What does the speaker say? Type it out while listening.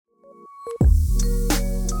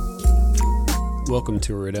Welcome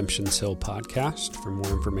to a Redemption's Hill podcast. For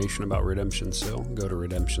more information about Redemption's Hill, go to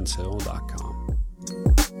redemptionshill.com.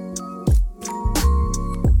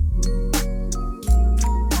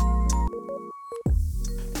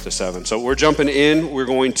 To 7. So we're jumping in. We're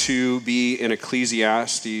going to be in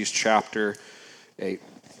Ecclesiastes chapter 8.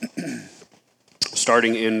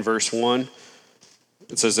 Starting in verse 1.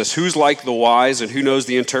 It says this: "Who's like the wise, and who knows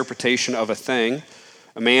the interpretation of a thing?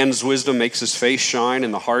 A man's wisdom makes his face shine,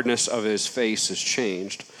 and the hardness of his face is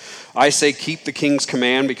changed. I say, keep the king's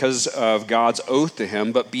command because of God's oath to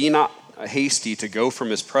him, but be not hasty to go from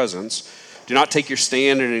his presence. Do not take your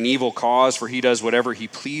stand in an evil cause, for he does whatever he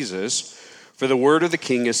pleases. For the word of the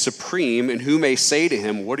king is supreme, and who may say to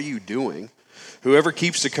him, what are you doing? Whoever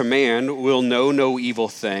keeps the command will know no evil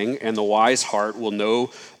thing, and the wise heart will know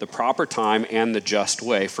the proper time and the just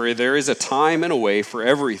way. For there is a time and a way for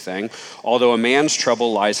everything, although a man's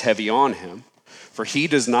trouble lies heavy on him. For he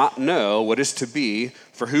does not know what is to be,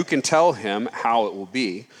 for who can tell him how it will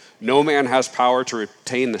be? No man has power to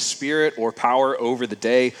retain the spirit or power over the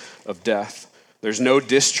day of death. There's no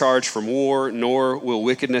discharge from war, nor will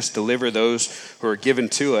wickedness deliver those who are given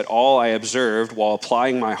to it. All I observed while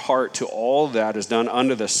applying my heart to all that is done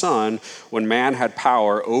under the sun, when man had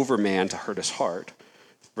power over man to hurt his heart."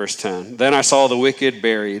 Verse 10, "Then I saw the wicked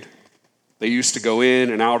buried. They used to go in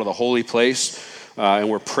and out of the holy place and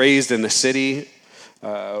were praised in the city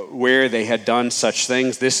where they had done such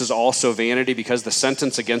things. This is also vanity, because the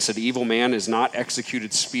sentence against an evil man is not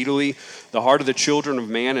executed speedily. The heart of the children of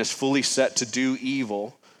man is fully set to do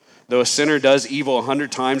evil. Though a sinner does evil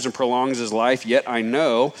 100 times and prolongs his life, yet I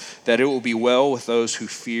know that it will be well with those who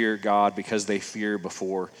fear God, because they fear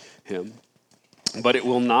before him. But it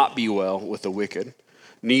will not be well with the wicked.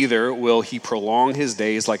 Neither will he prolong his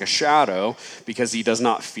days like a shadow, because he does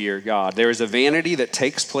not fear God. There is a vanity that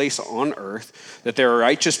takes place on earth, that there are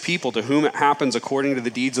righteous people to whom it happens according to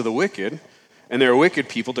the deeds of the wicked, and there are wicked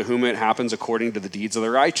people to whom it happens according to the deeds of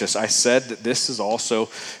the righteous. I said that this is also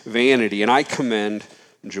vanity, and I commend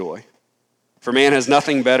joy. For man has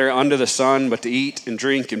nothing better under the sun but to eat and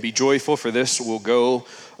drink and be joyful, for this will go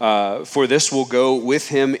with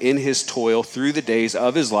him in his toil through the days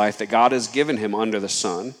of his life that God has given him under the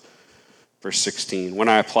sun." Verse 16, "When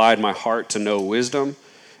I applied my heart to know wisdom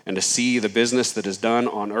and to see the business that is done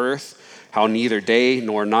on earth, how neither day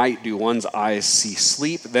nor night do one's eyes see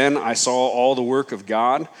sleep, then I saw all the work of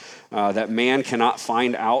God, that man cannot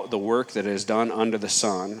find out the work that is done under the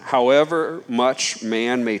sun. However much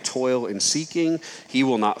man may toil in seeking, he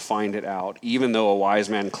will not find it out. Even though a wise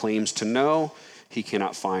man claims to know, he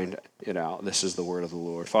cannot find it out." This is the word of the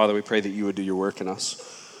Lord. Father, we pray that you would do your work in us.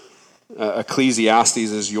 Ecclesiastes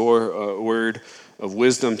is your word of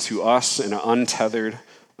wisdom to us in an untethered,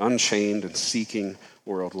 unchained, and seeking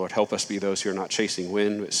world. Lord, help us be those who are not chasing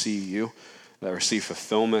wind, but see you, that receive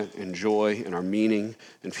fulfillment and joy and our meaning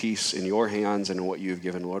and peace in your hands and in what you have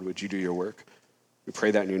given. Lord, would you do your work? We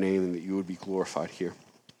pray that in your name, and that you would be glorified here.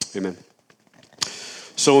 Amen.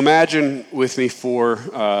 So imagine with me for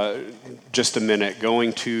just a minute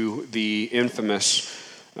going to the infamous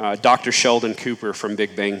Dr. Sheldon Cooper from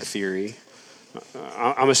Big Bang Theory.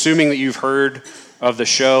 I'm assuming that you've heard of the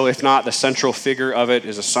show. If not, the central figure of it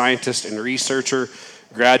is a scientist and researcher,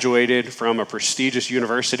 graduated from a prestigious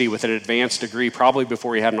university with an advanced degree probably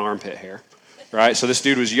before he had an armpit hair. Right? So this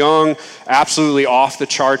dude was young, absolutely off the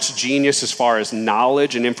charts genius as far as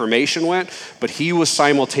knowledge and information went, but he was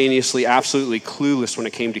simultaneously absolutely clueless when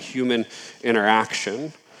it came to human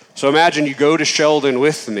interaction. So imagine you go to Sheldon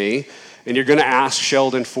with me, and you're going to ask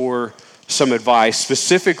Sheldon for some advice,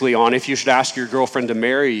 specifically on if you should ask your girlfriend to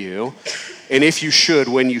marry you, and if you should,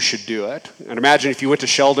 when you should do it. And imagine if you went to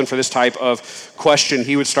Sheldon for this type of question,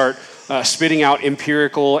 he would start spitting out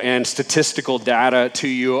empirical and statistical data to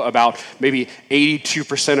you about maybe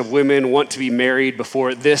 82% of women want to be married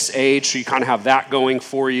before this age, so you kind of have that going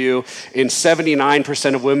for you. And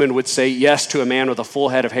 79% of women would say yes to a man with a full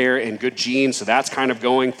head of hair and good genes, so that's kind of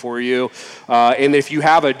going for you. And if you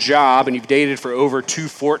have a job and you've dated for over 2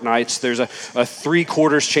 fortnights, there's a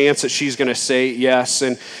 3/4 chance that she's going to say yes.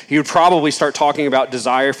 And he would probably start talking about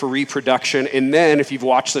desire for reproduction, and then if you've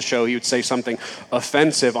watched the show, he would say something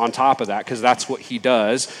offensive on top of that, because that's what he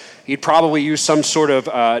does. He'd probably use some sort of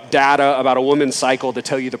data about a woman's cycle to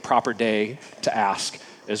tell you the proper day to ask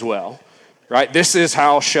as well. Right? This is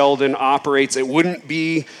how Sheldon operates. It wouldn't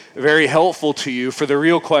be very helpful to you for the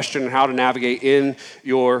real question on how to navigate in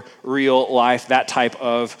your real life, that type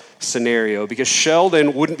of scenario. Because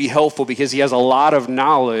Sheldon wouldn't be helpful because he has a lot of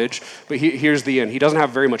knowledge, but here's the end. He doesn't have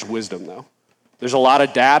very much wisdom, though. There's a lot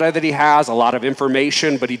of data that he has, a lot of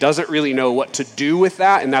information, but he doesn't really know what to do with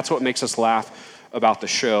that, and that's what makes us laugh about the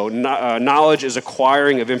show. Knowledge is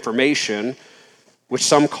acquiring of information, which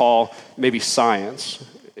some call maybe science.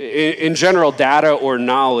 In general, data or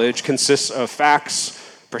knowledge consists of facts,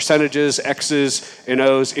 percentages, X's and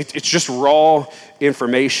O's. It's just raw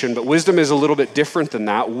information, but wisdom is a little bit different than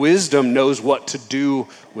that. Wisdom knows what to do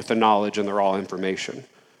with the knowledge and the raw information.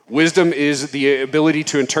 Wisdom is the ability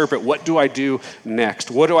to interpret, what do I do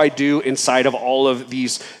next? What do I do inside of all of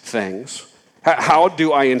these things? How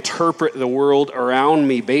do I interpret the world around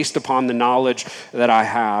me based upon the knowledge that I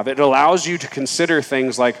have? It allows you to consider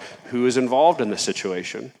things like, who is involved in the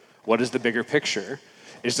situation? What is the bigger picture?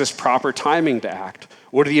 Is this proper timing to act?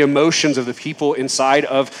 What are the emotions of the people inside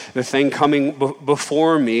of the thing coming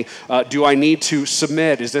before me? Do I need to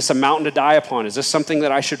submit? Is this a mountain to die upon? Is this something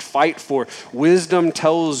that I should fight for? Wisdom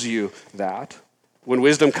tells you that. When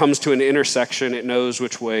wisdom comes to an intersection, it knows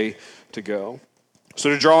which way to go. So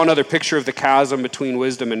to draw another picture of the chasm between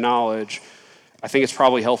wisdom and knowledge, I think it's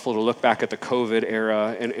probably helpful to look back at the COVID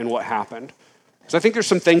era and what happened. So I think there's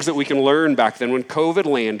some things that we can learn back then. When COVID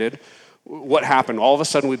landed, what happened? All of a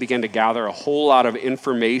sudden, we began to gather a whole lot of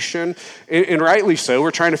information, and rightly so.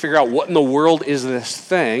 We're trying to figure out what in the world is this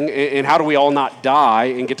thing, and how do we all not die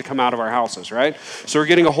and get to come out of our houses, right? So we're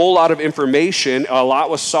getting a whole lot of information. A lot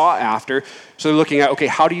was sought after. So they're looking at, okay,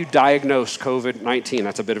 how do you diagnose COVID-19?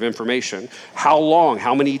 That's a bit of information. How long?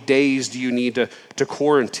 How many days do you need to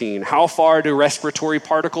quarantine? How far do respiratory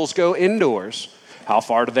particles go indoors? How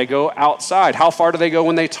far do they go outside? How far do they go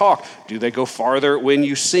when they talk? Do they go farther when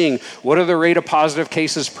you sing? What are the rate of positive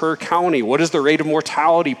cases per county? What is the rate of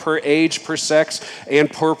mortality per age, per sex, and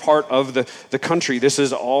per part of the country? This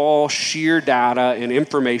is all sheer data and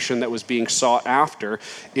information that was being sought after.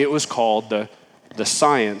 It was called the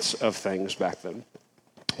science of things back then.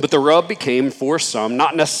 But the rub became, for some,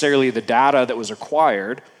 not necessarily the data that was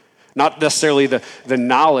acquired, not necessarily the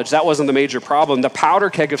knowledge. That wasn't the major problem. The powder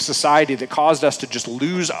keg of society that caused us to just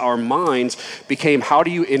lose our minds became, how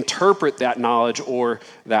do you interpret that knowledge or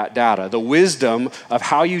that data? The wisdom of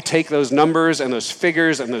how you take those numbers and those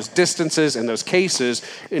figures and those distances and those cases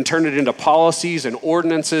and turn it into policies and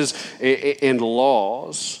ordinances and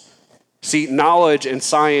laws. See, knowledge and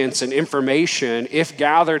science and information, if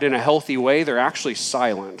gathered in a healthy way, they're actually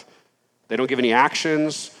silent. They don't give any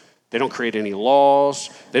actions. They don't create any laws.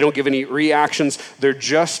 They don't give any reactions. They're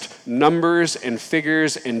just numbers and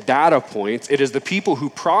figures and data points. It is the people who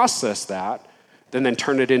process that then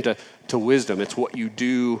turn it into wisdom. It's what you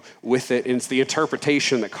do with it, and it's the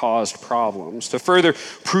interpretation that caused problems. To further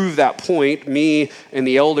prove that point, me and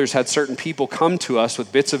the elders had certain people come to us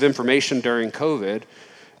with bits of information during COVID,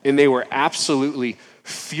 and they were absolutely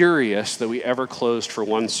furious that we ever closed for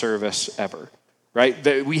one service ever. Right?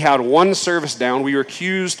 That we had one service down. We were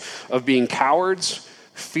accused of being cowards,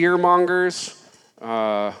 fear-mongers,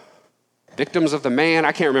 victims of the man.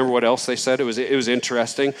 I can't remember what else they said. It was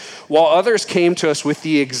interesting. While others came to us with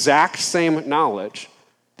the exact same knowledge,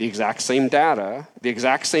 the exact same data, the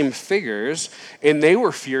exact same figures, and they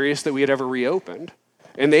were furious that we had ever reopened.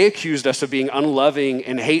 And they accused us of being unloving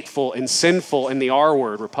and hateful and sinful and the R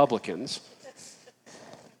word, Republicans.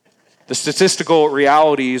 The statistical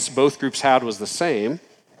realities both groups had was the same,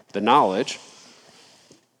 the knowledge,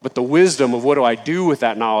 but the wisdom of what do I do with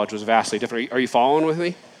that knowledge was vastly different. Are you following with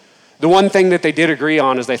me? The one thing that they did agree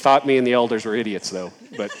on is they thought me and the elders were idiots, though,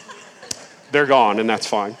 but they're gone, and that's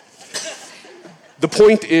fine. The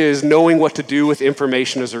point is, knowing what to do with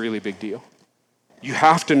information is a really big deal. You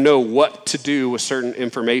have to know what to do with certain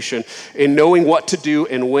information, and knowing what to do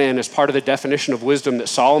and when is part of the definition of wisdom that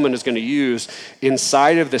Solomon is going to use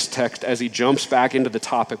inside of this text as he jumps back into the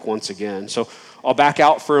topic once again. So I'll back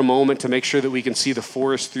out for a moment to make sure that we can see the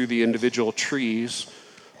forest through the individual trees.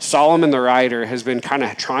 Solomon, the writer, has been kind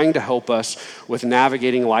of trying to help us with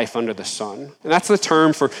navigating life under the sun. And that's the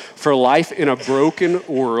term for life in a broken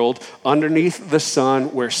world underneath the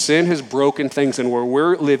sun where sin has broken things and where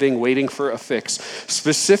we're living waiting for a fix.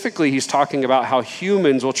 Specifically, he's talking about how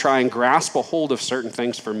humans will try and grasp a hold of certain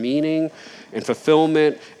things for meaning and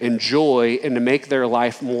fulfillment and joy and to make their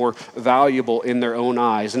life more valuable in their own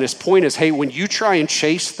eyes. And his point is, hey, when you try and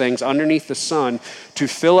chase things underneath the sun to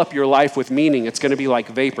fill up your life with meaning, it's going to be like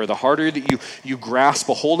vapor. The harder that you grasp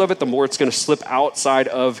a hold of it, the more it's going to slip outside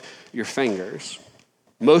of your fingers.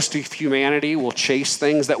 Most of humanity will chase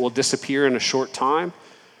things that will disappear in a short time.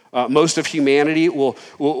 Most of humanity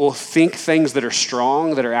will think things that are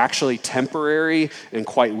strong, that are actually temporary and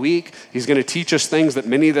quite weak. He's going to teach us things that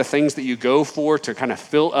many of the things that you go for to kind of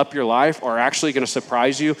fill up your life are actually going to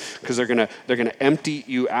surprise you because they're going to empty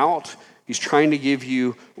you out. He's trying to give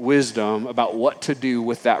you wisdom about what to do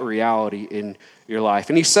with that reality in your life.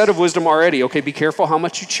 And he said of wisdom already, okay, be careful how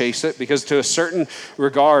much you chase it, because to a certain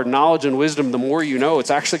regard, knowledge and wisdom, the more you know,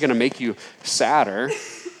 it's actually going to make you sadder.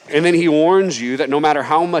 And then he warns you that no matter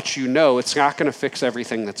how much you know, it's not going to fix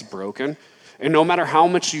everything that's broken. And no matter how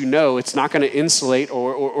much you know, it's not going to insulate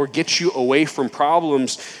or get you away from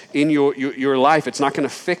problems in your life. It's not going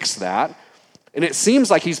to fix that. And it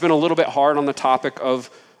seems like he's been a little bit hard on the topic of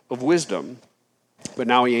wisdom. But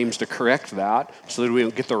now he aims to correct that so that we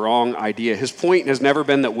don't get the wrong idea. His point has never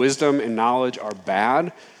been that wisdom and knowledge are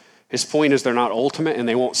bad. His point is they're not ultimate and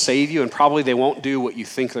they won't save you, and probably they won't do what you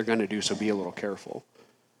think they're going to do, so be a little careful.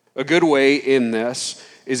 A good way in this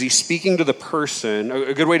is he's speaking to the person,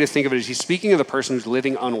 a good way to think of it is he's speaking to the person who's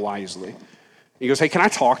living unwisely. He goes, hey, can I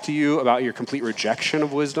talk to you about your complete rejection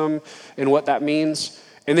of wisdom and what that means?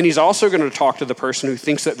 And then he's also going to talk to the person who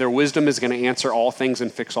thinks that their wisdom is going to answer all things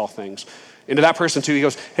and fix all things. And to that person too, he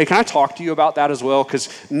goes, hey, can I talk to you about that as well? Because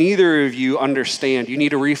neither of you understand. You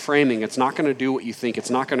need a reframing. It's not going to do what you think. It's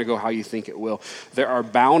not going to go how you think it will. There are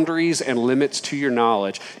boundaries and limits to your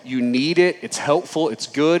knowledge. You need it. It's helpful. It's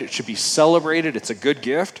good. It should be celebrated. It's a good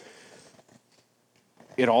gift.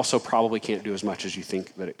 It also probably can't do as much as you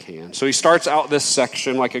think that it can. So he starts out this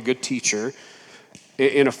section like a good teacher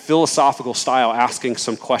in a philosophical style, asking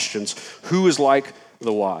some questions. Who is like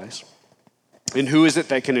the wise? And who is it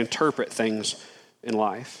that can interpret things in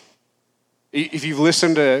life? If you've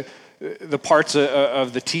listened to the parts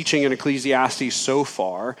of the teaching in Ecclesiastes so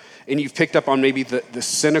far, and you've picked up on maybe the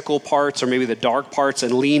cynical parts or maybe the dark parts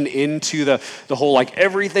and lean into the whole like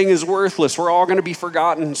everything is worthless, we're all going to be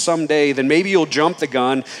forgotten someday, then maybe you'll jump the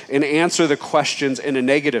gun and answer the questions in a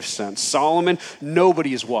negative sense. Solomon,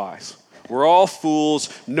 nobody is wise. We're all fools.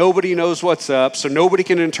 Nobody knows what's up, so nobody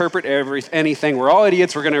can interpret anything. We're all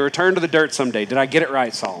idiots. We're going to return to the dirt someday. Did I get it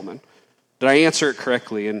right, Solomon? Did I answer it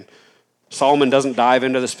correctly? And Solomon doesn't dive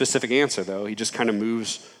into the specific answer, though. He just kind of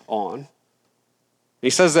moves on. And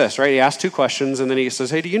he says this, right? He asks two questions, and then he says,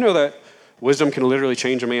 hey, do you know that wisdom can literally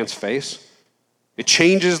change a man's face? It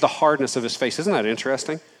changes the hardness of his face. Isn't that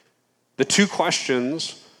interesting? The two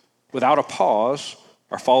questions, without a pause,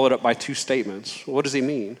 are followed up by two statements. What does he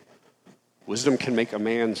mean? Wisdom can make a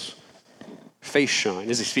man's face shine.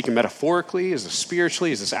 Is he speaking metaphorically? Is this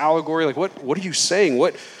spiritually? Is this allegory? Like, what are you saying?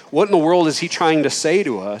 What in the world is he trying to say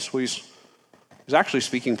to us? Well, he's actually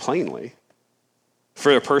speaking plainly.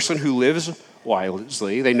 For a person who lives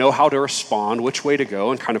wisely, they know how to respond, which way to go,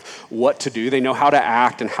 and kind of what to do. They know how to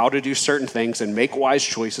act and how to do certain things and make wise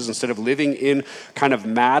choices instead of living in kind of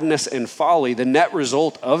madness and folly. The net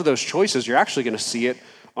result of those choices, you're actually going to see it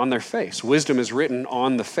on their face. Wisdom is written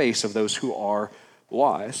on the face of those who are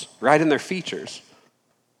wise, right in their features.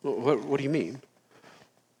 What do you mean?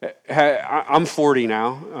 I'm 40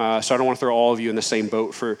 now, so I don't want to throw all of you in the same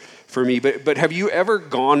boat for me, but have you ever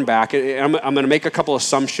gone back, and I'm going to make a couple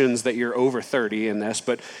assumptions that you're over 30 in this,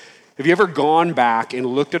 but have you ever gone back and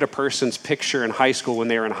looked at a person's picture in high school when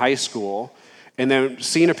they were in high school, and then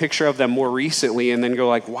seen a picture of them more recently, and then go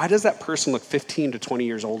like, why does that person look 15 to 20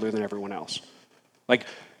 years older than everyone else? Like,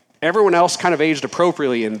 everyone else kind of aged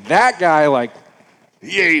appropriately, and that guy, like,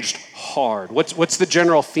 he aged hard. What's the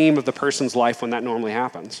general theme of the person's life when that normally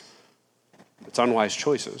happens? It's unwise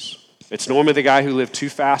choices. It's normally the guy who lived too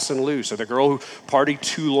fast and loose, or the girl who partied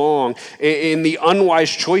too long. And the unwise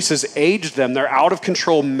choices aged them. They're out of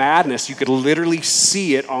control madness. You could literally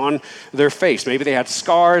see it on their face. Maybe they had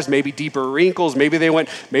scars, maybe deeper wrinkles. Maybe they went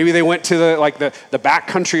to the back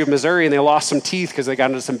country of Missouri and they lost some teeth because they got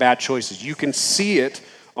into some bad choices. You can see it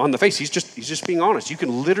on the face. He's just being honest. You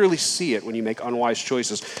can literally see it when you make unwise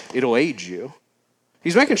choices. It'll age you.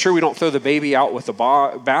 He's making sure we don't throw the baby out with the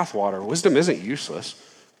bathwater. Wisdom isn't useless.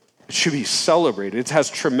 It should be celebrated. It has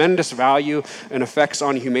tremendous value and effects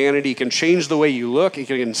on humanity. It can change the way you look. It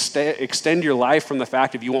can extend your life from the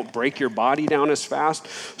fact that you won't break your body down as fast.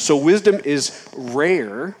 So wisdom is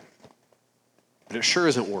rare, but it sure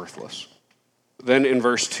isn't worthless. Then in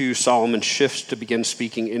verse 2, Solomon shifts to begin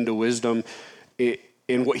speaking into wisdom.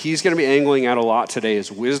 And what he's going to be angling at a lot today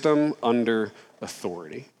is wisdom under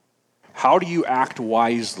authority. How do you act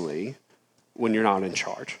wisely when you're not in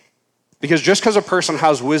charge? Because just because a person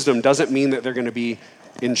has wisdom doesn't mean that they're going to be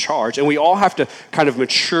in charge. And we all have to kind of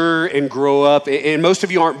mature and grow up. And most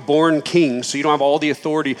of you aren't born kings, so you don't have all the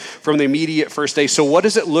authority from the immediate first day. So what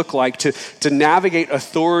does it look like to navigate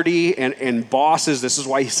authority and bosses? This is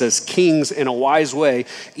why he says kings in a wise way,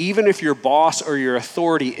 even if your boss or your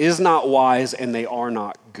authority is not wise and they are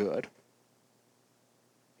not good.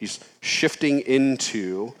 He's shifting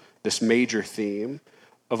into this major theme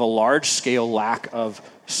of a large-scale lack of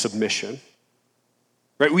submission.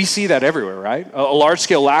 Right? We see that everywhere, right? A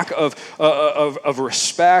large-scale lack of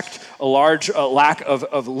respect, a large lack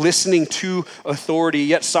of listening to authority.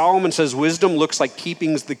 Yet Solomon says wisdom looks like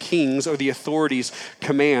keeping the king's or the authority's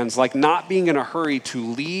commands, like not being in a hurry to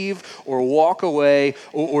leave or walk away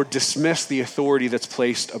or dismiss the authority that's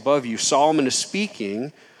placed above you. Solomon is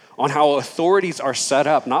speaking on how authorities are set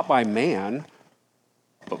up not by man,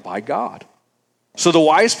 but by God. So the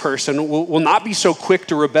wise person will not be so quick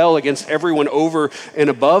to rebel against everyone over and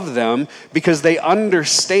above them because they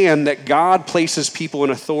understand that God places people in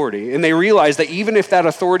authority. And they realize that even if that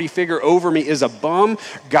authority figure over me is a bum,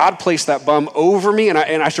 God placed that bum over me. And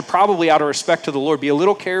I should probably, out of respect to the Lord, be a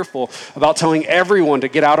little careful about telling everyone to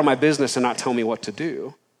get out of my business and not tell me what to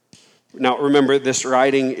do. Now, remember, this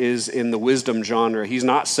writing is in the wisdom genre. He's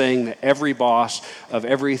not saying that every boss of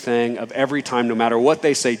everything, of every time, no matter what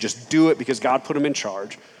they say, just do it because God put him in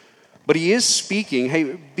charge. But he is speaking,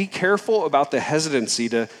 hey, be careful about the hesitancy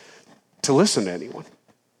to listen to anyone.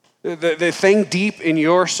 The thing deep in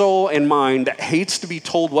your soul and mind that hates to be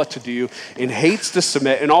told what to do and hates to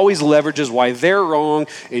submit and always leverages why they're wrong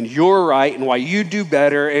and you're right and why you do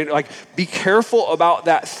better. And be careful about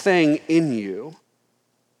that thing in you.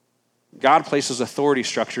 God places authority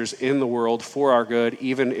structures in the world for our good,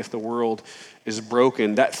 even if the world is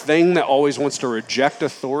broken. That thing that always wants to reject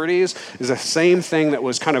authorities is the same thing that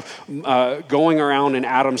was kind of going around in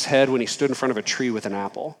Adam's head when he stood in front of a tree with an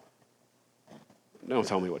apple. Don't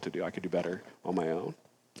tell me what to do. I could do better on my own.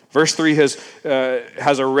 Verse 3 has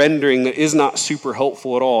a rendering that is not super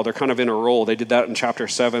helpful at all. They're kind of in a roll. They did that in chapter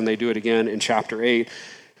 7. They do it again in chapter 8.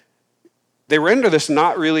 They render this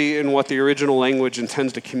not really in what the original language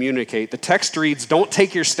intends to communicate. The text reads, don't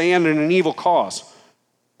take your stand in an evil cause.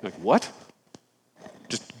 Like, what?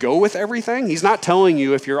 Just go with everything? He's not telling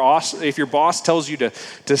you if your boss tells you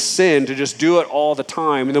to sin, to just do it all the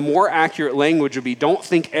time. And the more accurate language would be, don't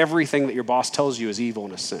think everything that your boss tells you is evil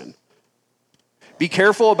and a sin. Be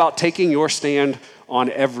careful about taking your stand on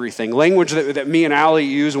everything. Language that me and Allie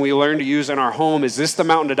use and we learn to use in our home is this the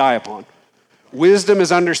mountain to die upon? Wisdom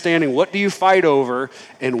is understanding what do you fight over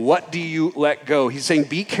and what do you let go. He's saying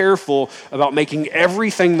be careful about making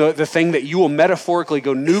everything the thing that you will metaphorically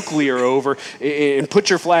go nuclear over and put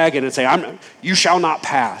your flag in and say, you shall not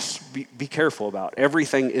pass. Be careful about.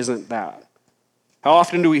 Everything isn't that. How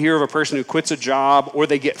often do we hear of a person who quits a job or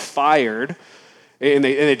they get fired and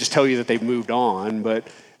they just tell you that they've moved on,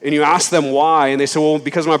 and you ask them why and they say, well,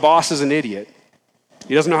 because my boss is an idiot.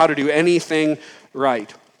 He doesn't know how to do anything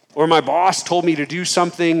right. Or my boss told me to do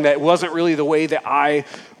something that wasn't really the way that I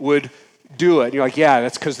would do it. And you're like, yeah,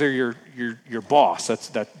 that's because they're your boss.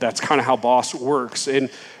 That's kind of how boss works. And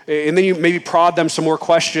then you maybe prod them some more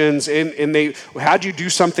questions, and they had you do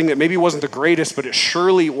something that maybe wasn't the greatest, but it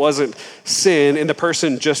surely wasn't sin, and the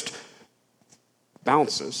person just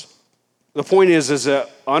bounces. The point is an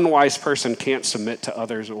unwise person can't submit to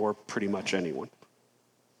others or pretty much anyone.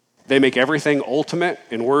 They make everything ultimate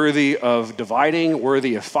and worthy of dividing,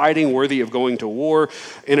 worthy of fighting, worthy of going to war.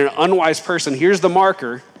 And an unwise person, here's the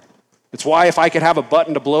marker. It's why if I could have a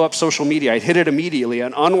button to blow up social media, I'd hit it immediately.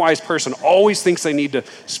 An unwise person always thinks they need to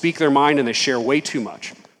speak their mind and they share way too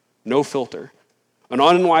much. No filter. An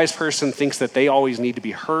unwise person thinks that they always need to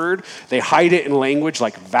be heard. They hide it in language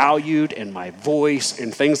like valued and my voice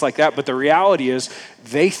and things like that. But the reality is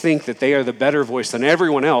they think that they are the better voice than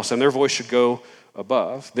everyone else and their voice should go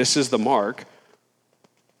above. This is the mark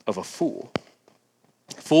of a fool.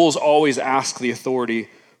 Fools always ask the authority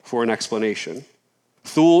for an explanation.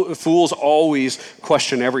 Fools always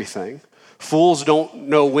question everything. Fools don't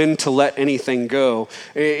know when to let anything go.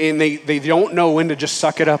 And they don't know when to just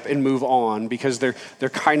suck it up and move on because their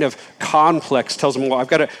kind of complex tells them, well,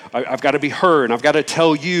 I've got to be heard, and I've got to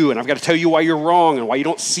tell you, and I've got to tell you why you're wrong and why you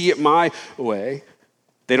don't see it my way.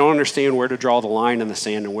 They don't understand where to draw the line in the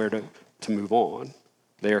sand and where to move on.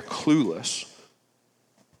 They are clueless.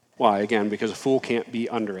 Why? Again, because a fool can't be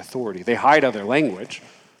under authority. They hide other language.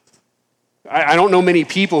 I don't know many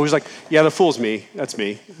people who's like, yeah, the fool's me. That's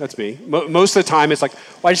me. Most of the time, it's like,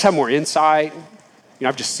 well, I just have more insight.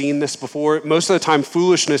 I've just seen this before. Most of the time,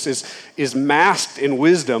 foolishness is masked in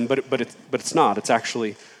wisdom, but it's not. It's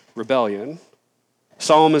actually rebellion.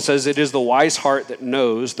 Solomon says it is the wise heart that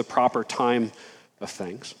knows the proper time of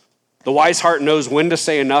things. The wise heart knows when to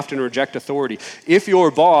say enough and reject authority. If your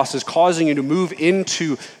boss is causing you to move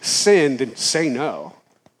into sin, then say no.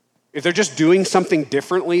 If they're just doing something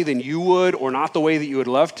differently than you would or not the way that you would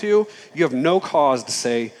love to, you have no cause to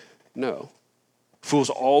say no. Fools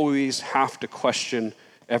always have to question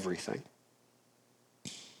everything.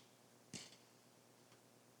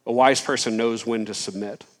 A wise person knows when to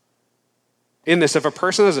submit. In this, if a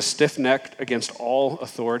person is a stiff-necked against all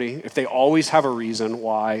authority, if they always have a reason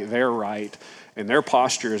why they're right and their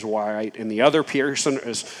posture is right and the other person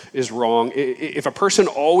is wrong, if a person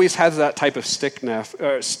always has that type of stiff neck,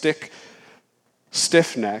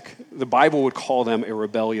 the Bible would call them a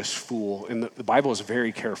rebellious fool. And the Bible is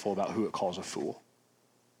very careful about who it calls a fool.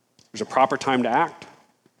 There's a proper time to act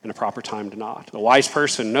and a proper time to not. The wise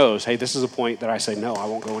person knows, hey, this is a point that I say, no, I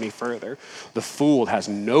won't go any further. The fool has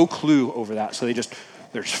no clue over that, so they're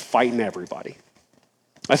just fighting everybody.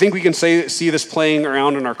 I think we can see this playing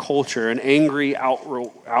around in our culture, an angry,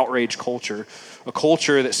 outraged culture, a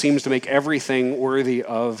culture that seems to make everything worthy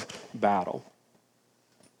of battle.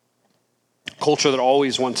 A culture that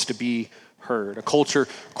always wants to be heard, a culture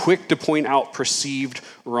quick to point out perceived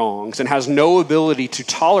wrongs and has no ability to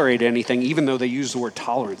tolerate anything, even though they use the word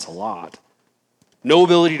tolerance a lot. No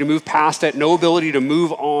ability to move past it, no ability to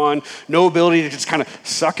move on, no ability to just kind of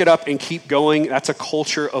suck it up and keep going. That's a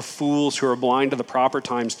culture of fools who are blind to the proper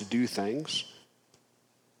times to do things.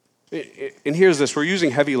 And here's this, we're using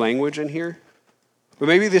heavy language in here, but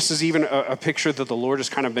maybe this is even a picture that the Lord has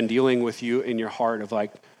kind of been dealing with you in your heart of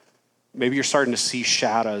like, maybe you're starting to see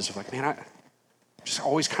shadows of like, man, I'm just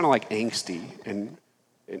always kind of like angsty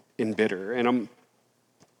and bitter. And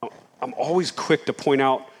I'm always quick to point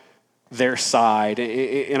out their side.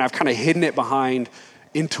 And I've kind of hidden it behind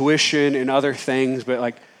intuition and other things. But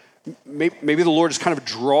like maybe the Lord is kind of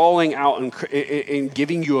drawing out and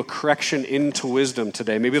giving you a correction into wisdom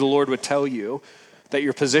today. Maybe the Lord would tell you that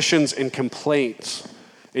your positions and complaints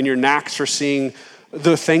and your knacks for seeing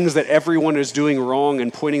the things that everyone is doing wrong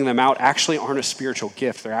and pointing them out actually aren't a spiritual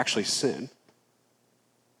gift. They're actually sin.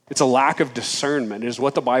 It's a lack of discernment. It is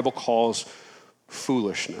what the Bible calls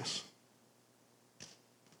foolishness.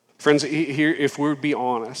 Friends, here, if we would be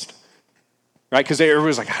honest, right? Because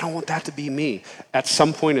everybody's like, I don't want that to be me. At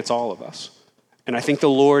some point, it's all of us. And I think the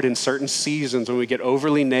Lord, in certain seasons, when we get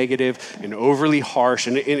overly negative and overly harsh,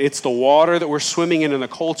 and it's the water that we're swimming in the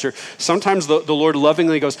culture, sometimes the Lord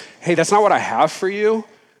lovingly goes, hey, that's not what I have for you.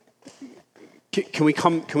 Can we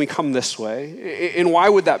come this way? And why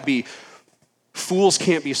would that be? Fools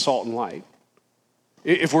can't be salt and light.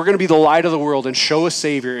 If we're going to be the light of the world and show a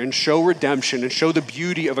Savior and show redemption and show the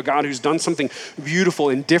beauty of a God who's done something beautiful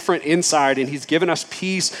and different inside, and He's given us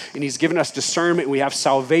peace and He's given us discernment, and we have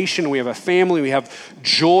salvation, we have a family, we have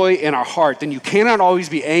joy in our heart, then you cannot always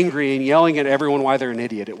be angry and yelling at everyone why they're an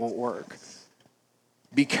idiot. It won't work.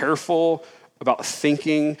 Be careful about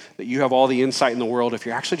thinking that you have all the insight in the world if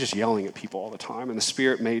you're actually just yelling at people all the time, and the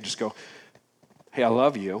Spirit may just go, hey, I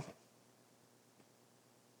love you.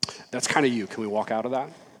 That's kind of you. Can we walk out of that?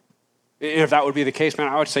 And if that would be the case, man,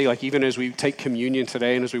 I would say, like, even as we take communion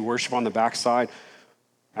today and as we worship on the backside,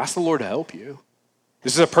 ask the Lord to help you.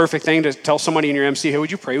 This is a perfect thing to tell somebody in your MC, hey, would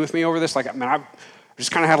you pray with me over this? Like, man, I've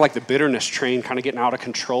just kind of had like the bitterness train kind of getting out of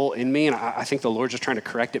control in me, and I think the Lord's just trying to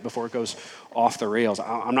correct it before it goes off the rails.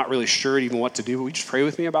 I'm not really sure even what to do, but would you just pray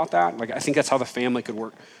with me about that? Like, I think that's how the family could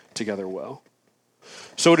work together well.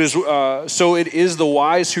 So it is the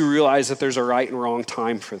wise who realize that there's a right and wrong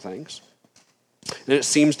time for things. And it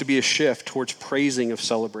seems to be a shift towards praising and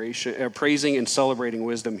celebrating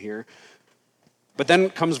wisdom here. But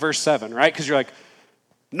then comes verse 7, right? Because you're like,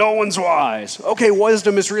 no one's wise. Okay,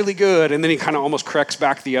 wisdom is really good. And then he kind of almost corrects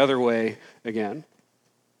back the other way again.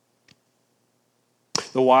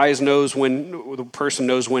 The wise the person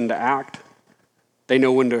knows when to act. They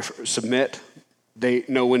know when to submit. They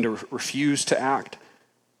know when to refuse to act.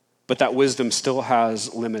 But that wisdom still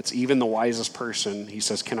has limits. Even the wisest person, he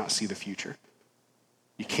says, cannot see the future.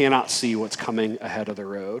 You cannot see what's coming ahead of the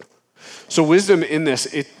road. So wisdom in this,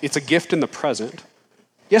 it's a gift in the present.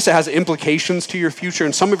 Yes, it has implications to your future,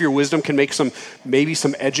 and some of your wisdom can make maybe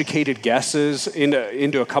some educated guesses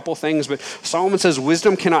into a couple things, but Solomon says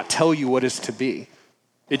wisdom cannot tell you what is to be.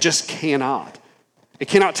 It just cannot. It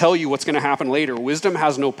cannot tell you what's going to happen later. Wisdom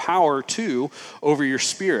has no power, over your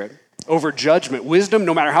spirit, over judgment. Wisdom,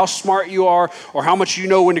 no matter how smart you are or how much you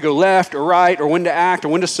know when to go left or right or when to act or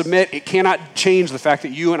when to submit, it cannot change the fact that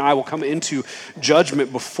you and I will come into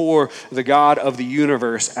judgment before the God of the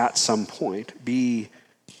universe at some point. Be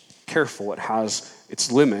careful. It has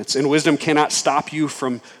its limits. And wisdom cannot stop you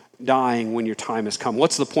from dying when your time has come.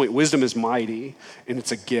 What's the point? Wisdom is mighty, and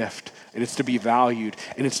it's a gift, and it's to be valued,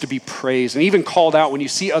 and it's to be praised, and even called out when you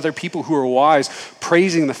see other people who are wise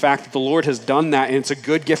praising the fact that the Lord has done that, and it's a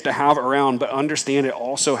good gift to have around, but understand it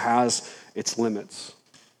also has its limits.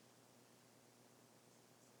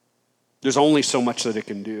 There's only so much that it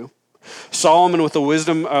can do. Solomon, with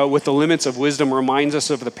the limits of wisdom, reminds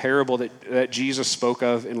us of the parable that Jesus spoke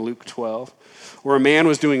of in Luke 12, where a man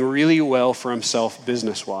was doing really well for himself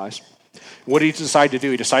business-wise. What did he decide to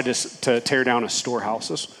do? He decided to tear down his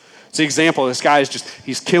storehouses. It's the example. This guy is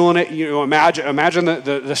he's killing it. Imagine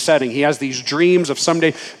the setting. He has these dreams of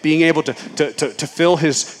someday being able to fill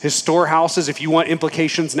his storehouses. If you want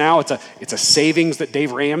implications now, it's a savings that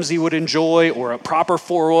Dave Ramsey would enjoy, or a proper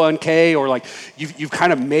 401k, or like you've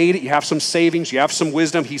kind of made it. You have some savings. You have some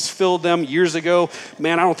wisdom. He's filled them years ago.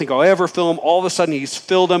 Man, I don't think I'll ever fill them. All of a sudden, he's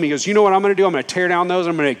filled them. He goes, you know what I'm going to do? I'm going to tear down those.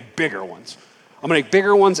 I'm going to make bigger ones. I'm going to make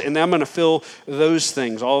bigger ones, and then I'm going to fill those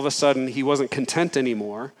things. All of a sudden, he wasn't content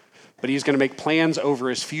anymore. But he's going to make plans over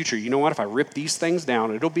his future. You know what? If I rip these things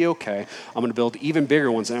down, it'll be okay. I'm going to build even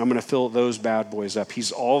bigger ones, and I'm going to fill those bad boys up.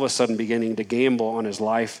 He's all of a sudden beginning to gamble on his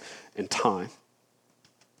life and time.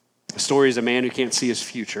 The story is a man who can't see his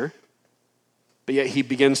future, but yet he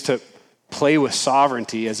begins to play with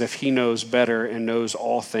sovereignty as if he knows better and knows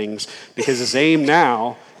all things, because his aim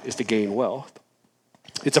now is to gain wealth.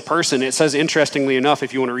 It's a person. It says, interestingly enough,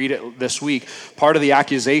 if you want to read it this week, part of the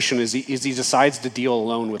accusation is he decides to deal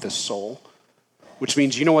alone with his soul, which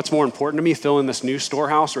means, you know what's more important to me, filling this new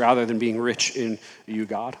storehouse rather than being rich in you,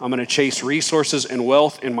 God. I'm going to chase resources and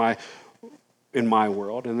wealth in my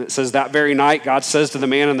world. And it says that very night, God says to the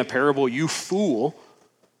man in the parable, you fool,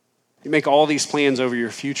 you make all these plans over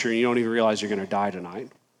your future and you don't even realize you're going to die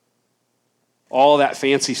tonight. All that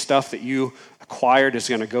fancy stuff that you acquired is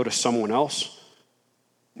going to go to someone else.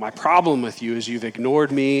 My problem with you is you've ignored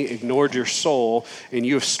me, ignored your soul, and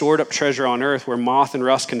you have stored up treasure on earth where moth and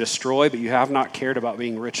rust can destroy, but you have not cared about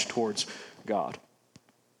being rich towards God.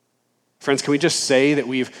 Friends, can we just say that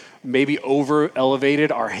we've maybe over-elevated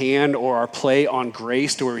our hand or our play on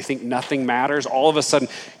grace to where we think nothing matters? All of a sudden,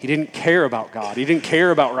 he didn't care about God. He didn't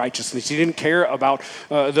care about righteousness. He didn't care about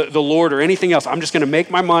the Lord or anything else. I'm just going to make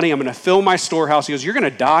my money. I'm going to fill my storehouse. He goes, you're going to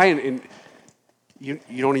die, and you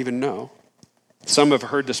don't even know. Some have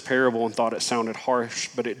heard this parable and thought it sounded harsh,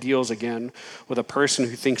 but it deals again with a person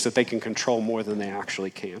who thinks that they can control more than they actually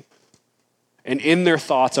can. And in their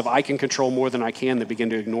thoughts of I can control more than I can, they begin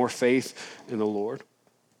to ignore faith in the Lord.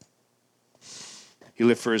 He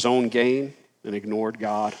lived for his own gain and ignored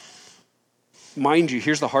God. Mind you,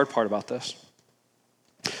 here's the hard part about this.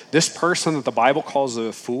 This person that the Bible calls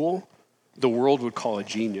a fool, the world would call a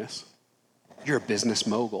genius. You're a business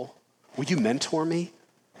mogul. Will you mentor me?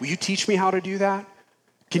 Will you teach me how to do that?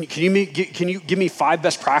 Can you give me 5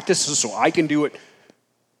 best practices so I can do it?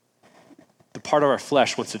 The part of our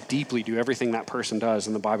flesh wants to deeply do everything that person does,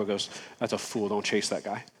 and the Bible goes, that's a fool. Don't chase that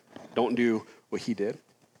guy. Don't do what he did.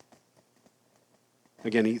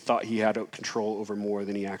 Again, he thought he had control over more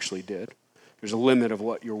than he actually did. There's a limit of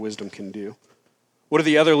what your wisdom can do. What are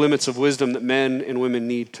the other limits of wisdom that men and women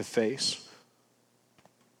need to face?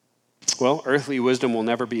 Well, earthly wisdom will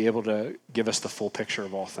never be able to give us the full picture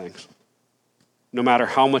of all things. No matter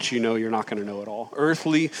how much you know, you're not going to know it all.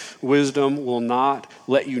 Earthly wisdom will not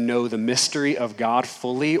let you know the mystery of God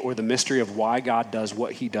fully or the mystery of why God does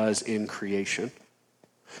what he does in creation.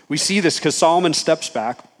 We see this because Solomon steps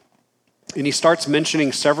back and he starts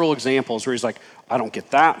mentioning several examples where he's like, I don't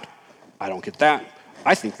get that. I don't get that.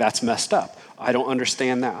 I think that's messed up. I don't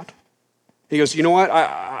understand that. He goes, you know what?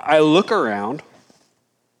 I look around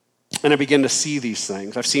and I begin to see these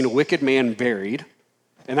things. I've seen a wicked man buried.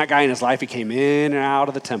 And that guy in his life, he came in and out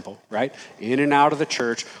of the temple, right? In and out of the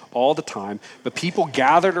church all the time. But people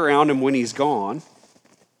gathered around him when he's gone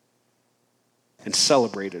and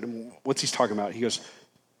celebrated him. What's he talking about? He goes,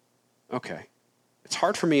 okay, it's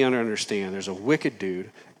hard for me to understand. There's a wicked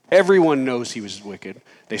dude. Everyone knows he was wicked.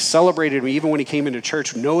 They celebrated him even when he came into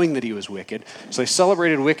church knowing that he was wicked. So they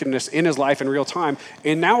celebrated wickedness in his life in real time.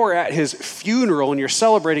 And now we're at his funeral and you're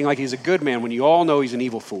celebrating like he's a good man when you all know he's an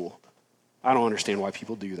evil fool. I don't understand why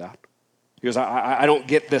people do that. He goes, I don't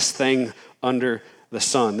get this thing under the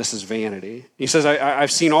sun. This is vanity. He says,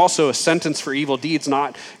 I've seen also a sentence for evil deeds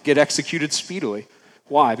not get executed speedily.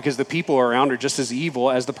 Why? Because the people around are just as evil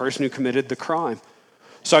as the person who committed the crime.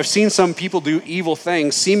 So I've seen some people do evil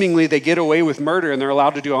things. Seemingly they get away with murder and they're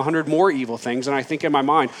allowed to do 100 more evil things. And I think in my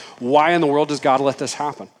mind, why in the world does God let this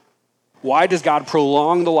happen? Why does God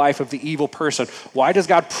prolong the life of the evil person? Why does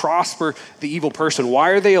God prosper the evil person?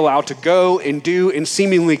 Why are they allowed to go and do and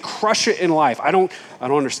seemingly crush it in life? I don't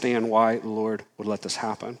understand why the Lord would let this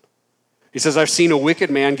happen. He says, I've seen a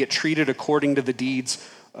wicked man get treated according to the deeds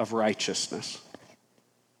of righteousness.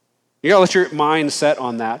 You gotta let your mind set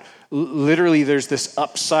on that. Literally, there's this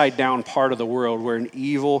upside down part of the world where an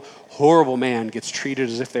evil, horrible man gets treated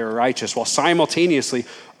as if they were righteous, while simultaneously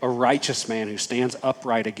a righteous man who stands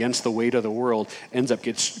upright against the weight of the world ends up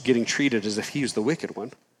getting treated as if he's the wicked one.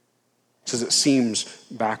 It says it seems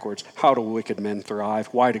backwards. How do wicked men thrive?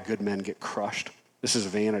 Why do good men get crushed? This is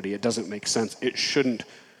vanity. It doesn't make sense. It shouldn't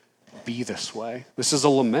be this way. This is a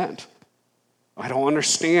lament. I don't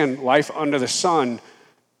understand life under the sun.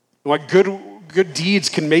 Like good deeds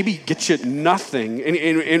can maybe get you nothing,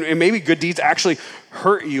 and maybe good deeds actually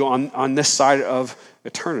hurt you on this side of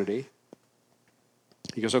eternity.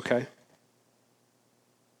 He goes, okay.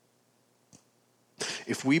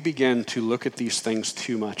 If we begin to look at these things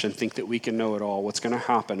too much and think that we can know it all, what's going to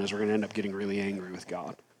happen is we're going to end up getting really angry with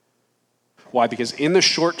God. Why? Because in the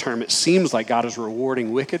short term, it seems like God is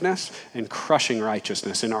rewarding wickedness and crushing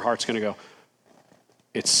righteousness, and our heart's going to go,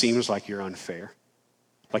 it seems like you're unfair.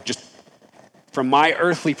 Like just from my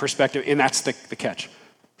earthly perspective, and that's the catch,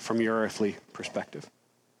 from your earthly perspective.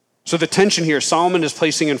 So the tension here, Solomon is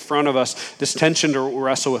placing in front of us this tension to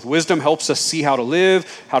wrestle with. Wisdom helps us see how to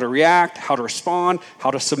live, how to react, how to respond,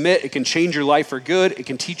 how to submit. It can change your life for good. It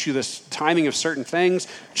can teach you the timing of certain things,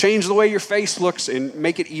 change the way your face looks, and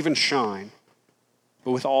make it even shine.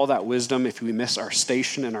 But with all that wisdom, if we miss our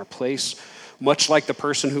station and our place, much like the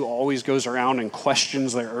person who always goes around and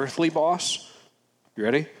questions their earthly boss, you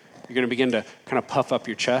ready? You're going to begin to kind of puff up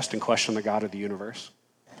your chest and question the God of the universe.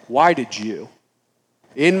 Why did you?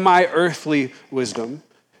 In my earthly wisdom,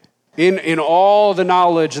 in all the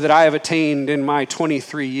knowledge that I have attained in my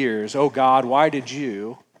 23 years, oh God, why did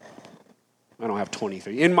you? I don't have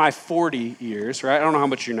 23. In my 40 years, right? I don't know how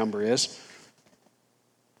much your number is.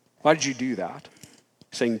 Why did you do that?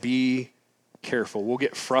 Saying, be careful. We'll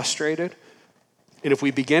get frustrated. And if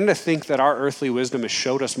we begin to think that our earthly wisdom has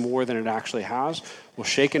showed us more than it actually has, we'll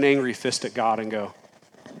shake an angry fist at God and go,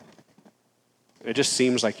 it just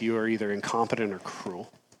seems like you are either incompetent or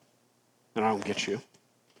cruel, and I don't get you.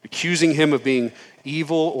 Accusing him of being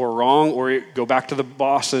evil or wrong, or go back to the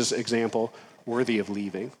boss's example, worthy of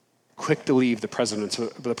leaving. Quick to leave the presence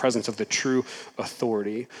of the true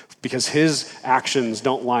authority, because his actions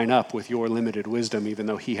don't line up with your limited wisdom, even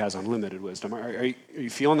though he has unlimited wisdom. Are you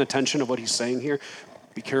feeling the tension of what he's saying here?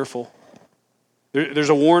 Be careful. There's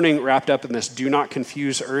a warning wrapped up in this. Do not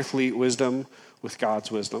confuse earthly wisdom with God's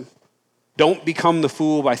wisdom. Don't become the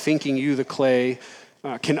fool by thinking you, the clay,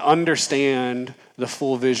 can understand the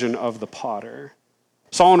full vision of the potter.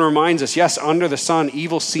 Solomon reminds us, yes, under the sun,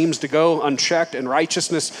 evil seems to go unchecked and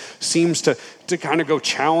righteousness seems to kind of go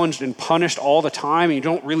challenged and punished all the time, and you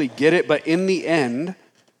don't really get it. But in the end,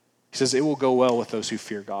 he says, it will go well with those who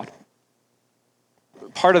fear God.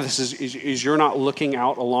 Part of this is you're not looking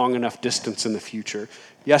out a long enough distance in the future.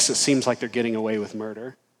 Yes, it seems like they're getting away with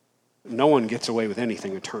murder. No one gets away with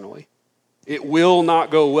anything eternally. It will not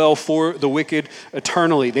go well for the wicked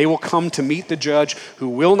eternally. They will come to meet the judge who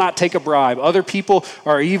will not take a bribe. Other people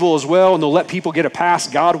are evil as well, and they'll let people get a pass.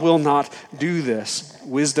 God will not do this.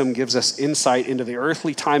 Wisdom gives us insight into the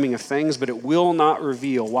earthly timing of things, but it will not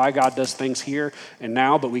reveal why God does things here and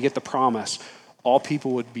now, but we get the promise. All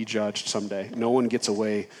people would be judged someday. No one gets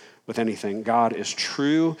away with anything. God is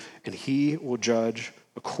true, and he will judge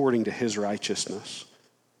according to his righteousness.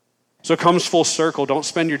 So it comes full circle. Don't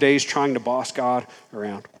spend your days trying to boss God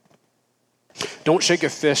around. Don't shake a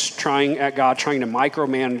fist at God, trying to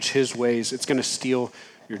micromanage his ways. It's going to steal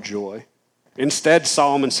your joy. Instead,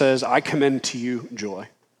 Solomon says, I commend to you joy.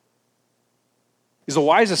 He's the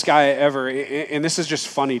wisest guy ever, and this is just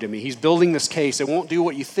funny to me. He's building this case. It won't do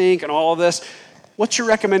what you think and all of this. What's your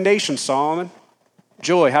recommendation, Solomon?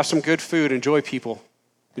 Joy. Have some good food. Enjoy people.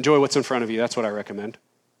 Enjoy what's in front of you. That's what I recommend.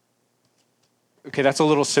 Okay, that's a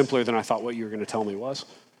little simpler than I thought what you were going to tell me was.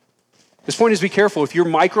 This point is be careful. If you're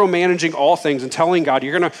micromanaging all things and telling God,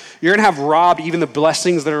 you're gonna have robbed even the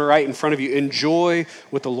blessings that are right in front of you. Enjoy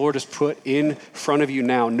what the Lord has put in front of you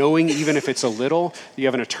now, knowing even if it's a little, you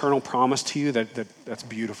have an eternal promise to you that's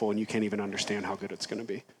beautiful and you can't even understand how good it's going to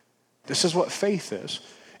be. This is what faith is.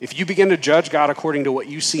 If you begin to judge God according to what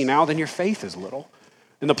you see now, then your faith is little.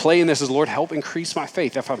 And the play in this is, Lord, help increase my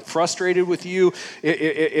faith. If I'm frustrated with you,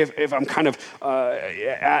 if I'm kind of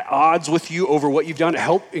at odds with you over what you've done,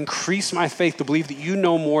 help increase my faith to believe that you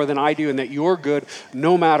know more than I do and that you're good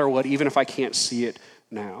no matter what, even if I can't see it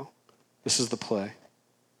now. This is the play.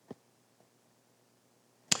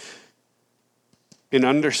 In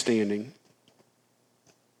understanding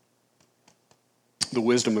the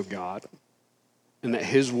wisdom of God, and that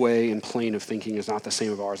his way and plane of thinking is not the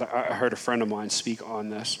same of ours. I heard a friend of mine speak on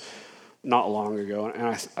this not long ago, and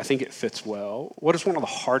I think it fits well. What is one of the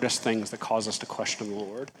hardest things that cause us to question the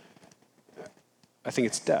Lord? I think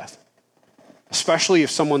it's death. Especially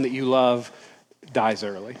if someone that you love dies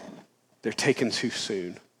early. They're taken too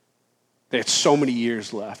soon. They had so many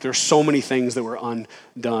years left. There's so many things that were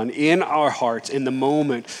undone. In our hearts, in the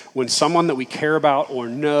moment when someone that we care about or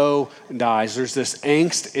know dies, there's this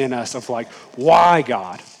angst in us of like, why,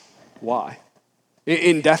 God? Why?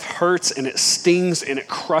 And death hurts and it stings and it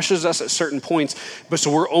crushes us at certain points. But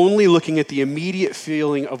so we're only looking at the immediate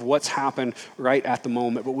feeling of what's happened right at the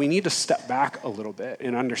moment. But we need to step back a little bit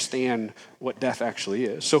and understand what death actually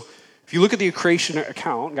is. So if you look at the creation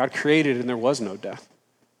account, God created and there was no death.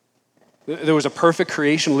 There was a perfect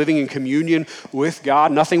creation living in communion with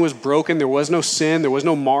God. Nothing was broken. There was no sin. There was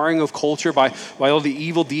no marring of culture by all the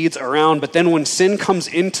evil deeds around. But then when sin comes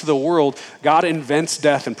into the world, God invents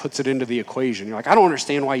death and puts it into the equation. You're like, I don't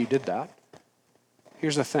understand why you did that.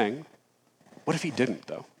 Here's the thing. What if he didn't,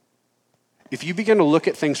 though? If you begin to look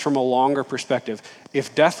at things from a longer perspective,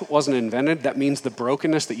 if death wasn't invented, that means the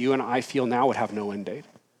brokenness that you and I feel now would have no end date.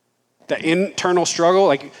 The internal struggle,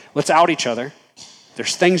 like, let's out each other.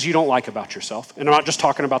 There's things you don't like about yourself. And I'm not just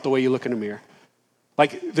talking about the way you look in a mirror.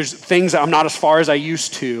 Like, there's things that I'm not as far as I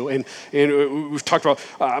used to. And we've talked about,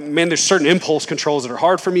 there's certain impulse controls that are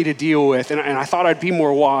hard for me to deal with. And I thought I'd be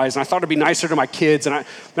more wise. And I thought I'd be nicer to my kids. And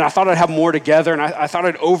I thought I'd have more together. And I thought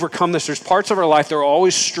I'd overcome this. There's parts of our life that are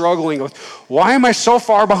always struggling with, why am I so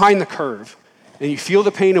far behind the curve? And you feel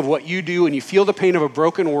the pain of what you do. And you feel the pain of a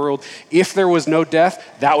broken world. If there was no death,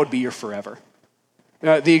 that would be your forever.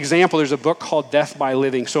 The example, there's a book called Death by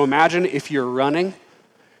Living. So imagine if you're running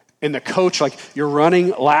and the coach, like you're running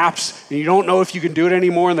laps and you don't know if you can do it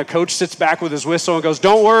anymore and the coach sits back with his whistle and goes,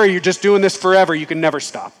 don't worry, you're just doing this forever. You can never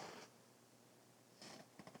stop.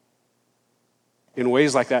 In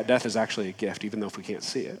ways like that, death is actually a gift, even though if we can't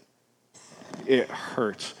see it. It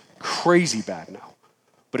hurts crazy bad now.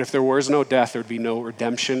 But if there was no death, there'd be no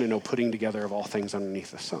redemption and no putting together of all things underneath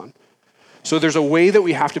the sun. So there's a way that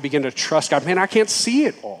we have to begin to trust God. Man, I can't see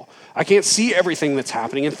it all. I can't see everything that's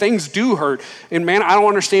happening, and things do hurt. And man, I don't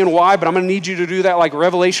understand why, but I'm going to need you to do that like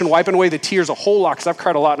Revelation, wiping away the tears a whole lot, because I've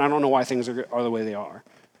cried a lot, and I don't know why things are the way they are.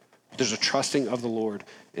 There's a trusting of the Lord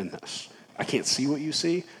in this. I can't see what you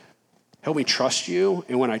see. Help me trust you,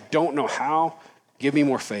 and when I don't know how, give me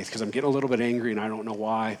more faith, because I'm getting a little bit angry, and I don't know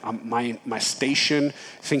why. My station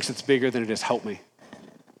thinks it's bigger than it is. Help me.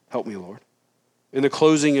 Help me, Lord. In the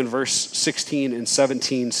closing in verse 16 and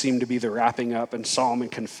 17 seem to be the wrapping up, and Solomon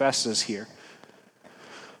confesses here.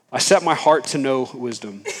 I set my heart to know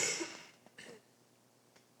wisdom.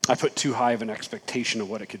 I put too high of an expectation of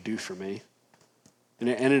what it could do for me, and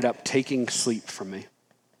it ended up taking sleep from me.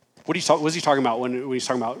 What was he talking about when he's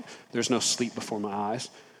talking about there's no sleep before my eyes?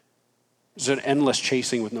 There's an endless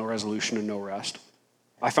chasing with no resolution and no rest.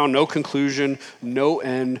 I found no conclusion, no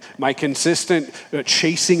end. My consistent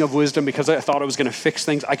chasing of wisdom because I thought I was going to fix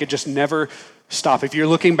things, I could just never stop. If you're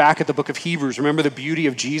looking back at the book of Hebrews, remember the beauty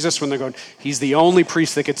of Jesus when they're going, he's the only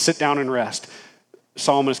priest that could sit down and rest.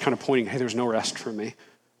 Solomon is kind of pointing, hey, there's no rest for me.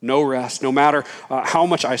 No rest. No matter how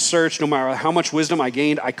much I searched, no matter how much wisdom I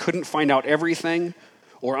gained, I couldn't find out everything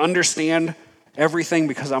or understand everything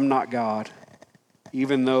because I'm not God.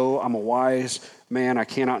 Even though I'm a wise man, I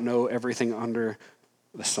cannot know everything under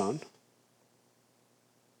the sun.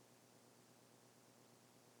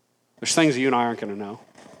 There's things that you and I aren't going to know.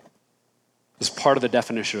 This is part of the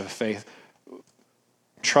definition of faith.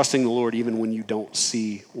 Trusting the Lord even when you don't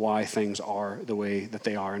see why things are the way that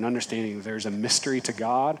they are, and understanding that there's a mystery to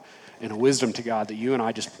God and a wisdom to God that you and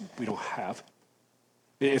I we don't have.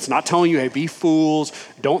 It's not telling you, hey, be fools,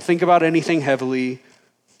 don't think about anything heavily,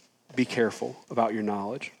 be careful about your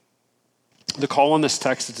knowledge. The call in this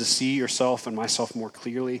text is to see yourself and myself more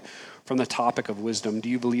clearly from the topic of wisdom. Do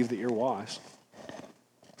you believe that you're wise?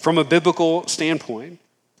 From a biblical standpoint.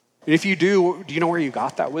 And if you do you know where you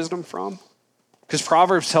got that wisdom from? Because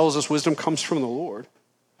Proverbs tells us wisdom comes from the Lord.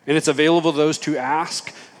 And it's available to those to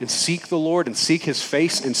ask and seek the Lord and seek his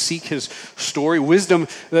face and seek his story. Wisdom,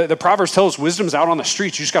 the Proverbs tell us wisdom's out on the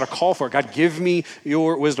streets. You just got to call for it. God, give me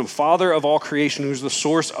your wisdom. Father of all creation, who's the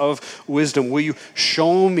source of wisdom, will you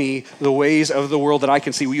show me the ways of the world that I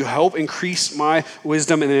can see? Will you help increase my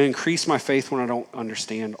wisdom and then increase my faith when I don't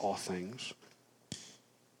understand all things?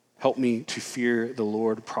 Help me to fear the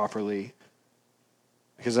Lord properly.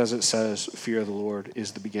 Because as it says, fear of the Lord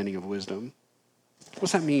is the beginning of wisdom. What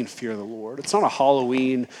does that mean, fear of the Lord? It's not a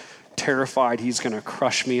Halloween, terrified he's going to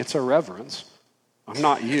crush me. It's a reverence. I'm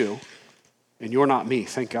not you, and you're not me,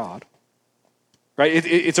 thank God. Right?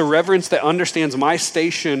 It's a reverence that understands my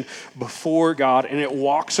station before God, and it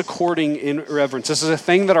walks according in reverence. This is a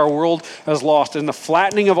thing that our world has lost. In the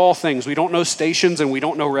flattening of all things, we don't know stations and we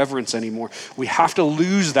don't know reverence anymore. We have to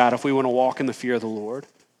lose that if we want to walk in the fear of the Lord.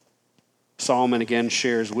 Solomon again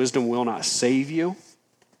shares, wisdom will not save you.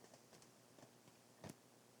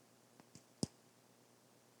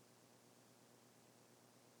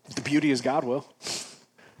 The beauty is God will.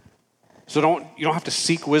 So you don't have to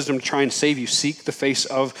seek wisdom to try and save you. Seek the face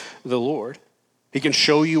of the Lord. He can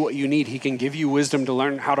show you what you need. He can give you wisdom to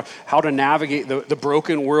learn how to navigate the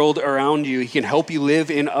broken world around you. He can help you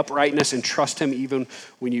live in uprightness and trust him even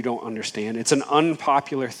when you don't understand. It's an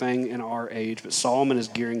unpopular thing in our age, but Solomon is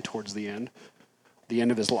gearing towards the end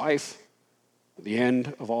of his life, the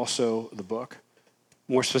end of also the book,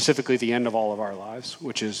 more specifically the end of all of our lives,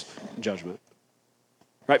 which is judgment.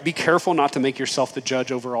 Right? Be careful not to make yourself the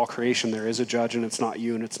judge over all creation. There is a judge, and it's not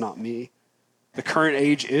you and it's not me. The current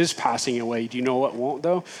age is passing away. Do you know what won't,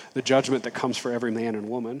 though? The judgment that comes for every man and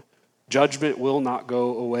woman. Judgment will not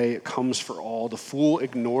go away. It comes for all. The fool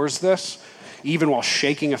ignores this, even while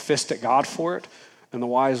shaking a fist at God for it, and the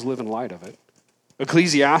wise live in light of it.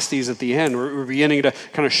 Ecclesiastes at the end, we're beginning to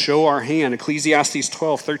kind of show our hand. Ecclesiastes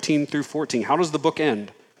 12, 13 through 14. How does the book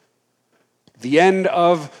end? The end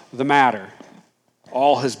of the matter.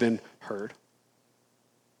 All has been heard.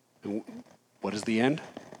 And what is the end?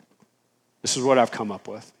 This is what I've come up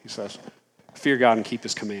with, he says. Fear God and keep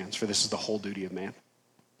his commands, for this is the whole duty of man.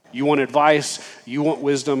 You want advice, you want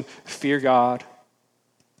wisdom, fear God,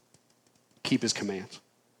 keep his commands.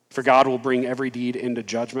 For God will bring every deed into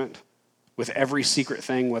judgment with every secret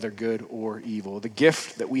thing, whether good or evil. The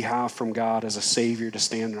gift that we have from God as a Savior to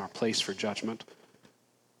stand in our place for judgment.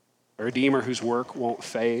 A Redeemer whose work won't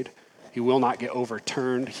fade. He will not get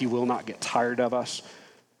overturned. He will not get tired of us.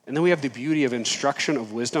 And then we have the beauty of instruction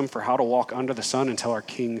of wisdom for how to walk under the sun until our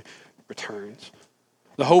King returns.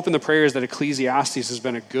 The hope and the prayer is that Ecclesiastes has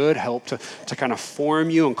been a good help to kind of form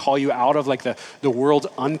you and call you out of like the world's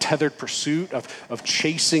untethered pursuit of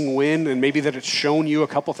chasing wind, and maybe that it's shown you a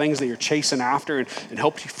couple things that you're chasing after and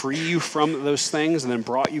helped you free you from those things and then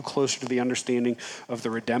brought you closer to the understanding of the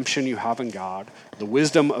redemption you have in God, the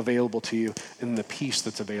wisdom available to you, and the peace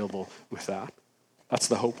that's available with that. That's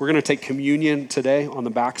the hope. We're going to take communion today on the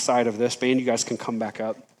back side of this. Band, you guys can come back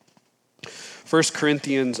up. 1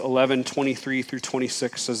 Corinthians 11, 23 through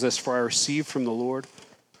 26 says this, "For I received from the Lord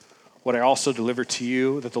what I also delivered to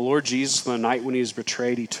you, that the Lord Jesus, on the night when he was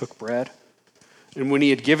betrayed, he took bread. And when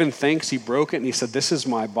he had given thanks, he broke it, and he said, 'This is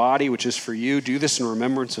my body, which is for you. Do this in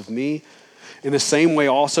remembrance of me.' In the same way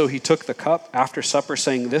also he took the cup after supper,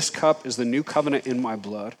 saying, 'This cup is the new covenant in my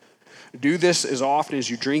blood. Do this as often as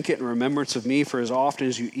you drink it in remembrance of me, for as often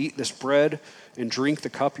as you eat this bread and drink the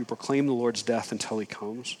cup, you proclaim the Lord's death until he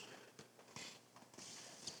comes.'"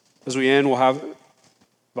 As we end, we'll have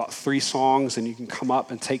about 3 songs, and you can come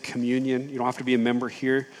up and take communion. You don't have to be a member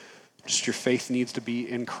here. Just your faith needs to be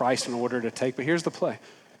in Christ in order to take. But here's the play.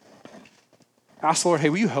 Ask the Lord, hey,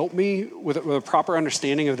 will you help me with a proper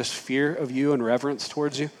understanding of this fear of you and reverence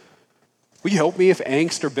towards you? Will you help me if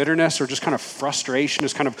angst or bitterness or just kind of frustration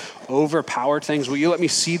has kind of overpowered things? Will you let me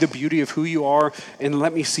see the beauty of who you are and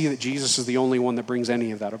let me see that Jesus is the only one that brings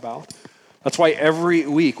any of that about? That's why every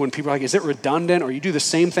week when people are like, is it redundant? Or you do the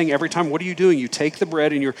same thing every time. What are you doing? You take the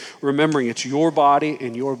bread and you're remembering it's your body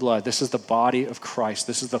and your blood. This is the body of Christ.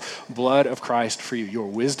 This is the blood of Christ for you. Your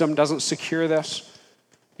wisdom doesn't secure this.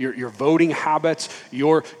 Your voting habits,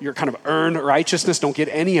 your kind of earned righteousness don't get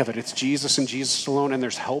any of it. It's Jesus and Jesus alone, and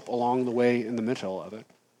there's help along the way in the middle of it.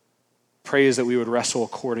 Pray is that we would wrestle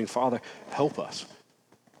according. Father, help us.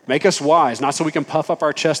 Make us wise, not so we can puff up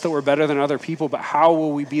our chest that we're better than other people, but how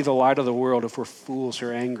will we be the light of the world if we're fools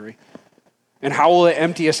or angry? And how will it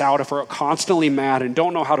empty us out if we're constantly mad and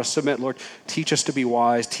don't know how to submit? Lord, teach us to be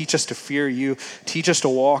wise. Teach us to fear you. Teach us to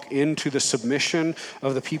walk into the submission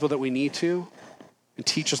of the people that we need to. And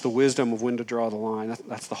teach us the wisdom of when to draw the line.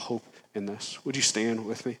 That's the hope in this. Would you stand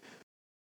with me?